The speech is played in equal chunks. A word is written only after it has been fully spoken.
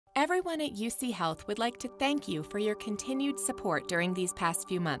Everyone at UCHealth would like to thank you for your continued support during these past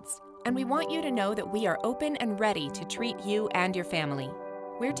few months, and we want you to know that we are open and ready to treat you and your family.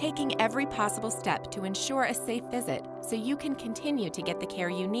 We're taking every possible step to ensure a safe visit so you can continue to get the care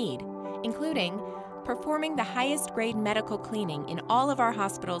you need, including performing the highest grade medical cleaning in all of our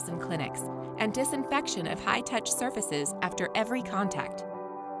hospitals and clinics, and disinfection of high-touch surfaces after every contact.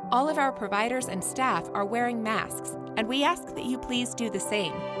 All of our providers and staff are wearing masks, and we ask that you please do the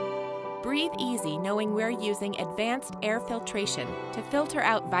same. Breathe easy knowing we're using advanced air filtration to filter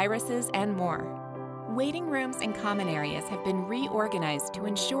out viruses and more. Waiting rooms and common areas have been reorganized to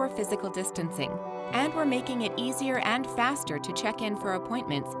ensure physical distancing, and we're making it easier and faster to check in for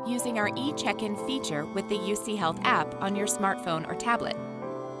appointments using our e-check-in feature with the UCHealth app on your smartphone or tablet.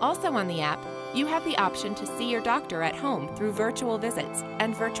 Also on the app, you have the option to see your doctor at home through virtual visits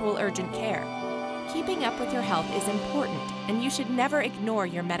and virtual urgent care. Keeping up with your health is important, and you should never ignore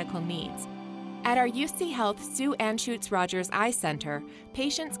your medical needs. At our UCHealth Anschutz-Rodgers Eye Center,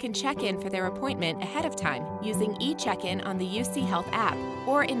 patients can check in for their appointment ahead of time using e-check-in on the UCHealth app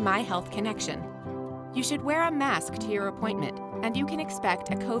or in My Health Connection. You should wear a mask to your appointment, and you can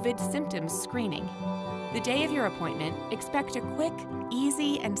expect a COVID symptoms screening. The day of your appointment, expect a quick,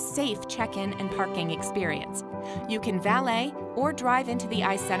 easy, and safe check-in and parking experience. You can valet or drive into the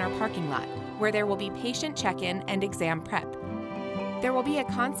Eye Center parking lot, where there will be patient check-in and exam prep. There will be a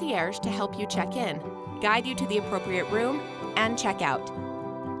concierge to help you check in, guide you to the appropriate room, and check out.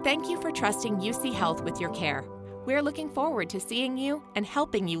 Thank you for trusting UCHealth with your care. We're looking forward to seeing you and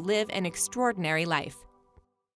helping you live an extraordinary life.